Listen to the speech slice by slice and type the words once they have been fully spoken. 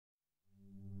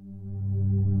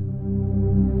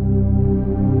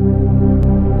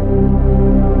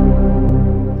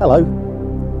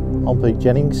I'm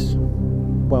Jennings,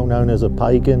 well known as a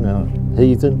pagan and a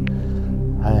heathen,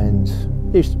 and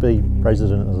used to be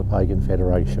president of the Pagan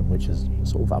Federation, which is a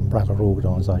sort of umbrella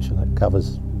organisation that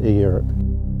covers Europe.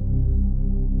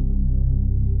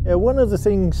 Yeah, one of the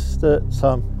things that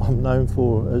I'm known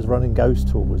for is running ghost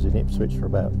tours in Ipswich for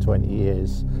about 20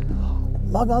 years.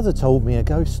 My mother told me a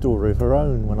ghost story of her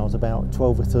own when I was about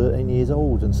 12 or 13 years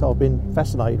old, and so I've been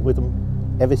fascinated with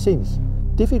them ever since.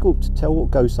 Difficult to tell what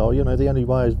ghosts are, you know, the only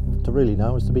way to really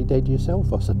know is to be dead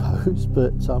yourself, I suppose,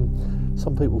 but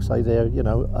some people say they're, you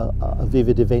know, a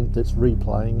vivid event that's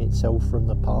replaying itself from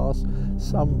the past,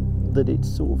 some that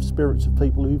it's sort of spirits of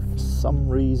people who for some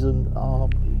reason are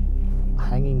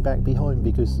hanging back behind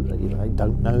because, you know, they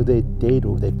don't know they're dead,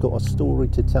 or they've got a story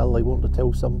to tell, they want to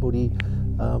tell somebody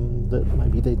that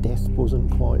maybe their death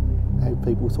wasn't quite how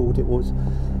people thought it was.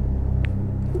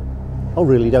 I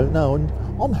really don't know, and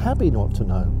I'm happy not to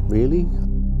know, really.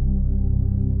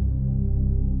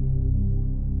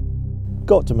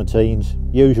 Got to my teens,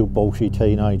 usual bullshit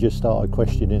teenager, started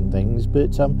questioning things,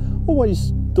 but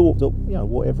always thought that, you know,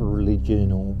 whatever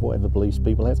religion or whatever beliefs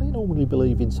people have, they normally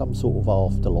believe in some sort of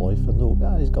afterlife, and thought,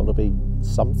 oh, there's got to be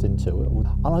something to it.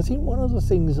 And I think one of the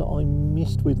things that I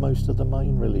missed with most of the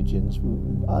main religions,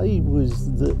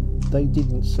 was that they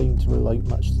didn't seem to relate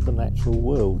much to the natural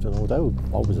world. And although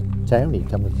I was a townie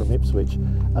coming from Ipswich,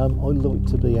 I liked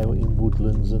to be out in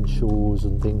woodlands and shores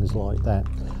and things like that.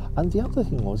 And the other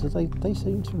thing was that they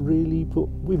seemed to really put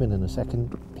women in a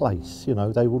second place. You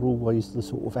know, they were always the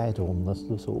sort of add-on, the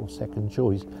sort of second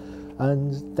choice.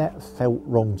 And that felt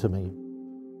wrong to me.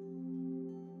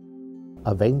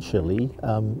 Eventually,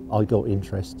 I got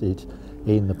interested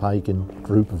in the pagan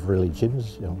group of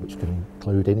religions, you know, which can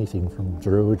include anything from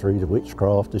druidry to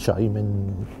witchcraft to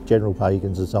shaman, general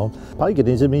pagans and so on.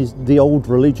 Paganism is the old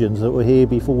religions that were here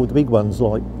before the big ones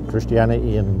like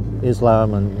Christianity and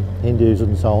Islam and Hindus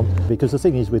and so on. Because the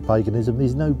thing is with paganism,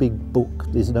 there's no big book,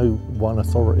 there's no one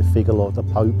authoritative figure like the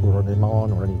Pope or an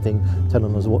imam or anything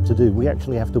telling us what to do. We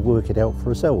actually have to work it out for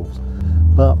ourselves.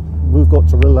 But we've got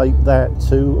to relate that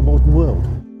to a modern world.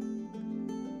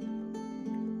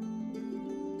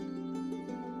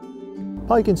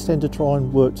 Pagans tend to try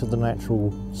and work to the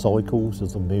natural cycles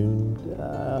of the moon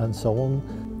and so on,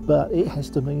 but it has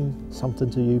to mean something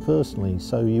to you personally,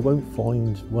 so you won't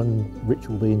find one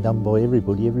ritual being done by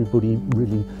everybody. Everybody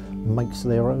really makes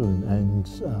their own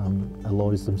and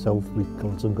allies themselves with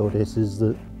gods and goddesses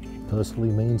that personally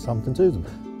mean something to them.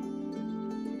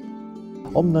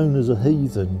 I'm known as a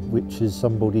heathen, which is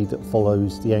somebody that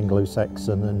follows the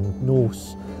Anglo-Saxon and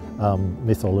Norse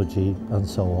mythology and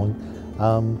so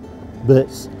on.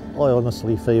 But I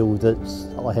honestly feel that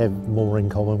I have more in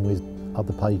common with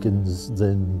other pagans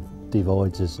than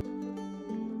divides us.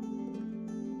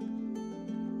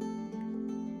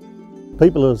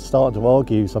 People are starting to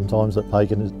argue sometimes that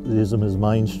paganism is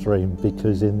mainstream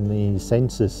because in the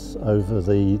census over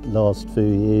the last few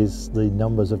years the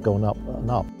numbers have gone up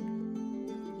and up.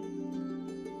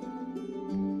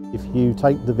 If you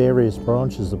take the various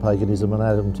branches of paganism and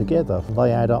add them together,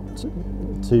 they add up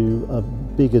to a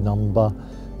bigger number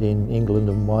in England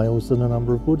and Wales than a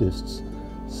number of Buddhists.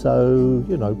 So,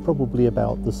 you know, probably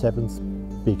about the 7th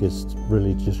biggest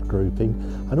religious grouping,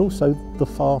 and also the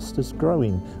fastest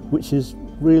growing, which is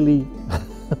really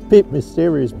a bit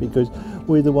mysterious because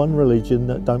we're the one religion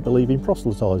that don't believe in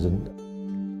proselytising.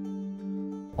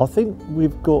 I think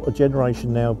we've got a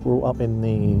generation now brought up in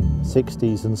the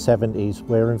 60s and 70s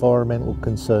where environmental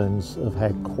concerns have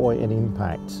had quite an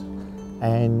impact,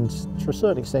 and to a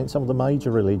certain extent some of the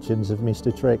major religions have missed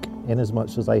a trick in as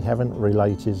much as they haven't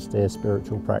related their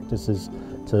spiritual practices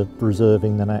to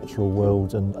preserving the natural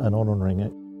world and honouring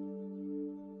it.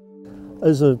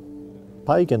 As a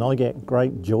pagan, I get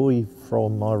great joy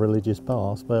from my religious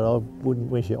past, but I wouldn't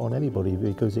wish it on anybody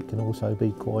because it can also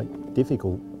be quite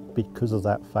difficult because of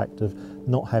that fact of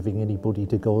not having anybody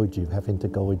to guide you, having to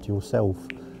guide yourself.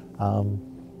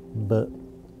 But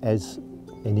as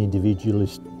an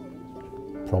individualist,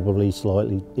 probably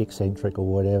slightly eccentric or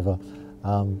whatever,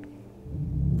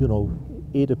 you know,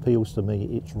 it appeals to me,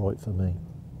 it's right for me.